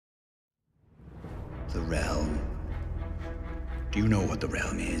The realm. Do you know what the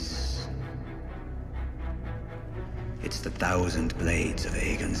realm is? It's the 1,000 blades of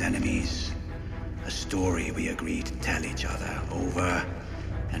Aegon's enemies. A story we agreed to tell each other over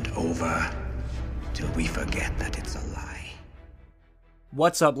and over till we forget that it's a lie.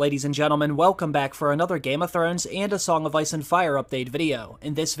 What's up, ladies and gentlemen? Welcome back for another Game of Thrones and A Song of Ice and Fire update video.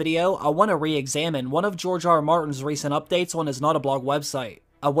 In this video, I want to re-examine one of George R. R. Martin's recent updates on his NotABlog website.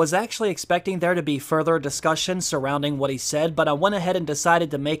 I was actually expecting there to be further discussion surrounding what he said, but I went ahead and decided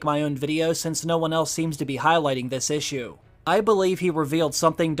to make my own video since no one else seems to be highlighting this issue. I believe he revealed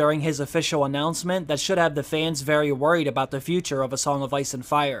something during his official announcement that should have the fans very worried about the future of A Song of Ice and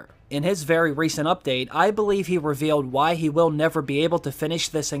Fire. In his very recent update, I believe he revealed why he will never be able to finish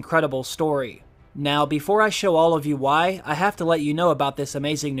this incredible story. Now, before I show all of you why, I have to let you know about this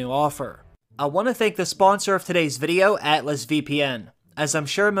amazing new offer. I want to thank the sponsor of today's video, AtlasVPN. As I'm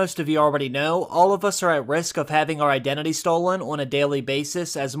sure most of you already know, all of us are at risk of having our identity stolen on a daily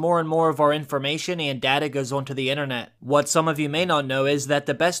basis as more and more of our information and data goes onto the internet. What some of you may not know is that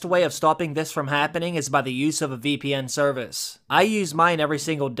the best way of stopping this from happening is by the use of a VPN service. I use mine every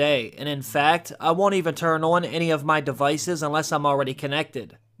single day, and in fact, I won't even turn on any of my devices unless I'm already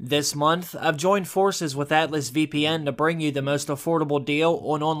connected. This month, I've joined forces with AtlasVPN to bring you the most affordable deal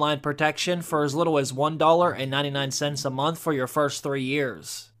on online protection for as little as $1.99 a month for your first 3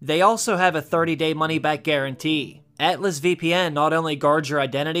 years. They also have a 30-day money-back guarantee. AtlasVPN not only guards your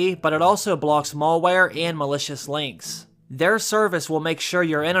identity, but it also blocks malware and malicious links. Their service will make sure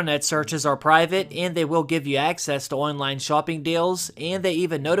your internet searches are private, and they will give you access to online shopping deals, and they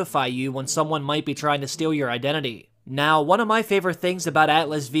even notify you when someone might be trying to steal your identity. Now, one of my favorite things about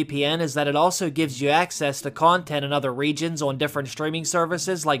AtlasVPN is that it also gives you access to content in other regions on different streaming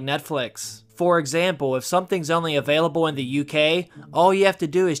services like Netflix. For example, if something's only available in the UK, all you have to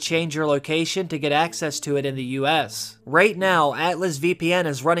do is change your location to get access to it in the US. Right now, AtlasVPN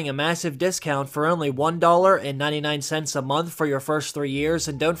is running a massive discount for only $1.99 a month for your first 3 years,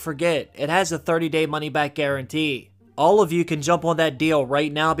 and don't forget, it has a 30-day money-back guarantee. All of you can jump on that deal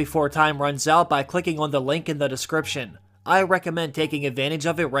right now before time runs out by clicking on the link in the description. I recommend taking advantage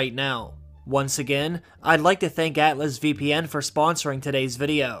of it right now. Once again, I'd like to thank AtlasVPN for sponsoring today's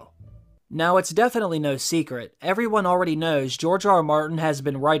video. Now, it's definitely no secret, everyone already knows George R. R. Martin has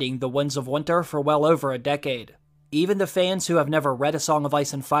been writing The Winds of Winter for well over a decade. Even the fans who have never read A Song of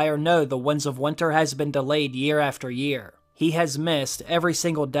Ice and Fire know The Winds of Winter has been delayed year after year. He has missed every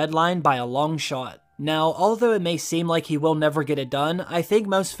single deadline by a long shot. Now, although it may seem like he will never get it done, I think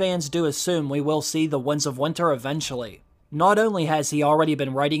most fans do assume we will see The Winds of Winter eventually. Not only has he already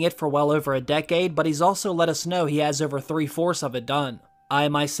been writing it for well over a decade, but he's also let us know he has over 3/4 of it done. I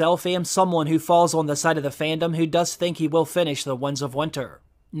myself am someone who falls on the side of the fandom who does think he will finish The Winds of Winter.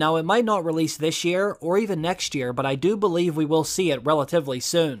 Now, it might not release this year or even next year, but I do believe we will see it relatively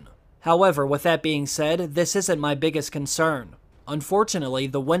soon. However, with that being said, this isn't my biggest concern. Unfortunately,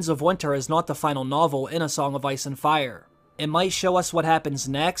 The Winds of Winter is not the final novel in A Song of Ice and Fire. It might show us what happens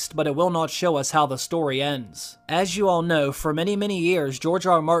next, but it will not show us how the story ends. As you all know, for many years, George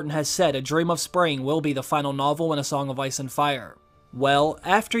R. R. Martin has said A Dream of Spring will be the final novel in A Song of Ice and Fire. Well,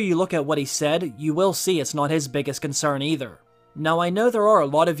 after you look at what he said, you will see it's not his biggest concern either. Now, I know there are a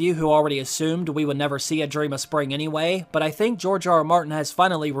lot of you who already assumed we would never see A Dream of Spring anyway, but I think George R. R. Martin has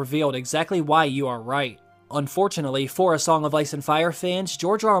finally revealed exactly why you are right. Unfortunately, for A Song of Ice and Fire fans,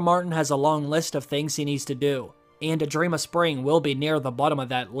 George R. R. Martin has a long list of things he needs to do, and A Dream of Spring will be near the bottom of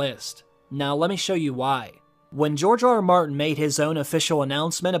that list. Now, let me show you why. When George R. R. Martin made his own official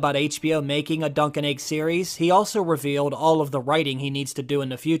announcement about HBO making a Dunk and Egg series, he also revealed all of the writing he needs to do in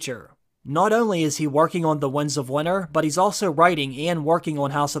the future. Not only is he working on The Winds of Winter, but he's also writing and working on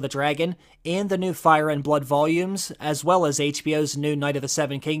House of the Dragon, and the new Fire and Blood volumes, as well as HBO's new Night of the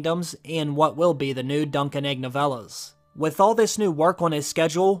Seven Kingdoms, and what will be the new Dunk and Egg novellas. With all this new work on his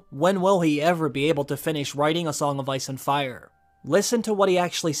schedule, when will he ever be able to finish writing A Song of Ice and Fire? Listen to what he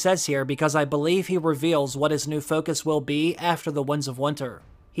actually says here, because I believe he reveals what his new focus will be after The Winds of Winter.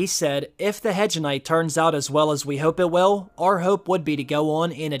 He said, if the Hedge Knight turns out as well as we hope it will, our hope would be to go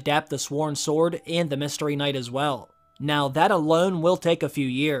on and adapt the Sworn Sword and the Mystery Knight as well. Now, that alone will take a few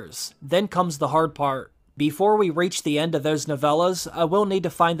years. Then comes the hard part. Before we reach the end of those novellas, I will need to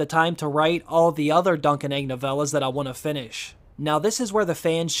find the time to write all the other Dunk and Egg novellas that I want to finish. Now, this is where the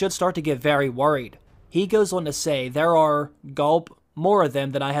fans should start to get very worried. He goes on to say there are, gulp, more of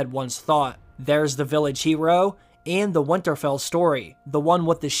them than I had once thought. There's the Village Hero, and the Winterfell story, the one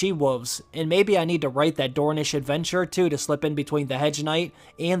with the she-wolves, and maybe I need to write that Dornish adventure too to slip in between the Hedge Knight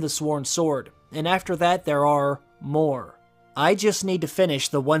and the Sworn Sword, and after that there are more. I just need to finish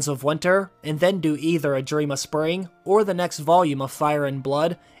the Winds of Winter, and then do either A Dream of Spring or the next volume of Fire and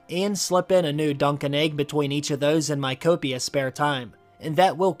Blood, and slip in a new Dunk and Egg between each of those in my copious spare time, and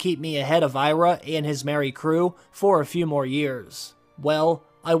that will keep me ahead of Ira and his merry crew for a few more years. Well,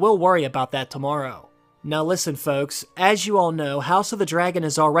 I will worry about that tomorrow. Now listen folks, as you all know, House of the Dragon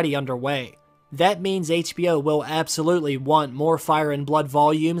is already underway. That means HBO will absolutely want more Fire and Blood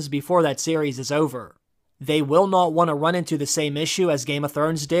volumes before that series is over. They will not want to run into the same issue as Game of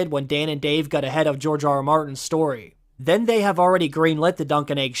Thrones did when Dan and Dave got ahead of George R. R. Martin's story. Then they have already greenlit the Dunk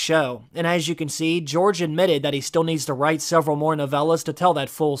and Egg show, and as you can see, George admitted that he still needs to write several more novellas to tell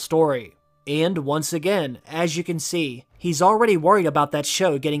that full story. And once again, as you can see, he's already worried about that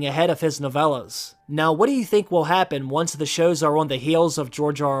show getting ahead of his novellas. Now what do you think will happen once the shows are on the heels of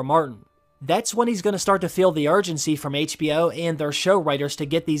George R. R. Martin? That's when he's going to start to feel the urgency from HBO and their show writers to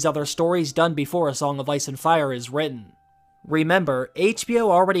get these other stories done before A Song of Ice and Fire is written. Remember, HBO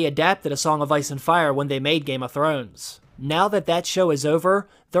already adapted A Song of Ice and Fire when they made Game of Thrones. Now that that show is over,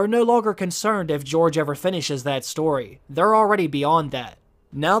 they're no longer concerned if George ever finishes that story. They're already beyond that.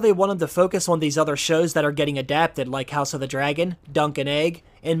 Now they want him to focus on these other shows that are getting adapted like House of the Dragon, Dunk and Egg,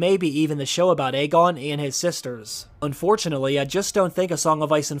 and maybe even the show about Aegon and his sisters. Unfortunately, I just don't think A Song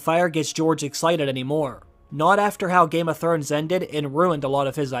of Ice and Fire gets George excited anymore. Not after how Game of Thrones ended and ruined a lot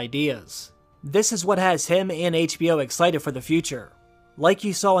of his ideas. This is what has him and HBO excited for the future. Like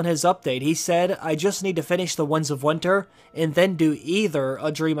you saw in his update, he said, I just need to finish the Winds of Winter and then do either A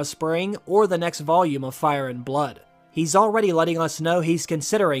Dream of Spring or the next volume of Fire and Blood. He's already letting us know he's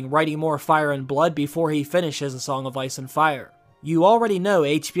considering writing more Fire and Blood before he finishes A Song of Ice and Fire. You already know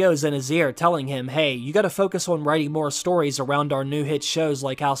HBO's in his ear telling him, hey, you gotta focus on writing more stories around our new hit shows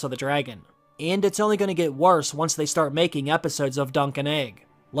like House of the Dragon. And it's only gonna get worse once they start making episodes of Dunk and Egg.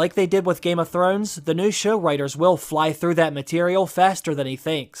 Like they did with Game of Thrones, the new show writers will fly through that material faster than he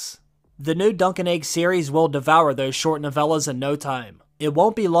thinks. The new Dunk and Egg series will devour those short novellas in no time. It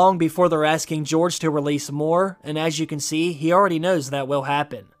won't be long before they're asking George to release more, and as you can see, he already knows that will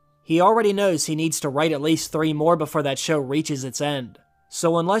happen. He already knows he needs to write at least 3 more before that show reaches its end.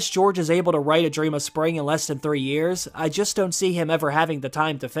 So unless George is able to write A Dream of Spring in less than 3 years, I just don't see him ever having the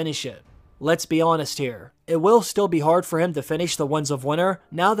time to finish it. Let's be honest here, it will still be hard for him to finish the Winds of Winter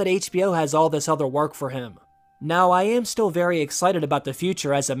now that HBO has all this other work for him. Now, I am still very excited about the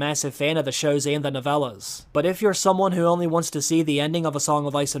future as a massive fan of the shows and the novellas, but if you're someone who only wants to see the ending of A Song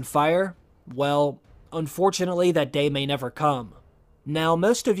of Ice and Fire, well, unfortunately that day may never come. Now,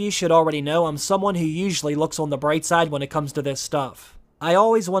 most of you should already know I'm someone who usually looks on the bright side when it comes to this stuff. I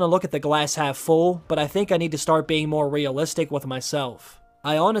always want to look at the glass half full, but I think I need to start being more realistic with myself.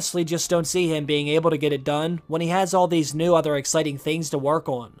 I honestly just don't see him being able to get it done when he has all these new other exciting things to work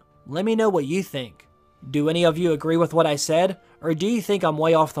on. Let me know what you think. Do any of you agree with what I said, or do you think I'm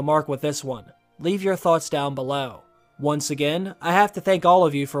way off the mark with this one? Leave your thoughts down below. Once again, I have to thank all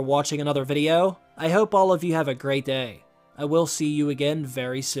of you for watching another video. I hope all of you have a great day. I will see you again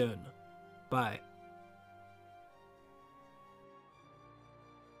very soon. Bye.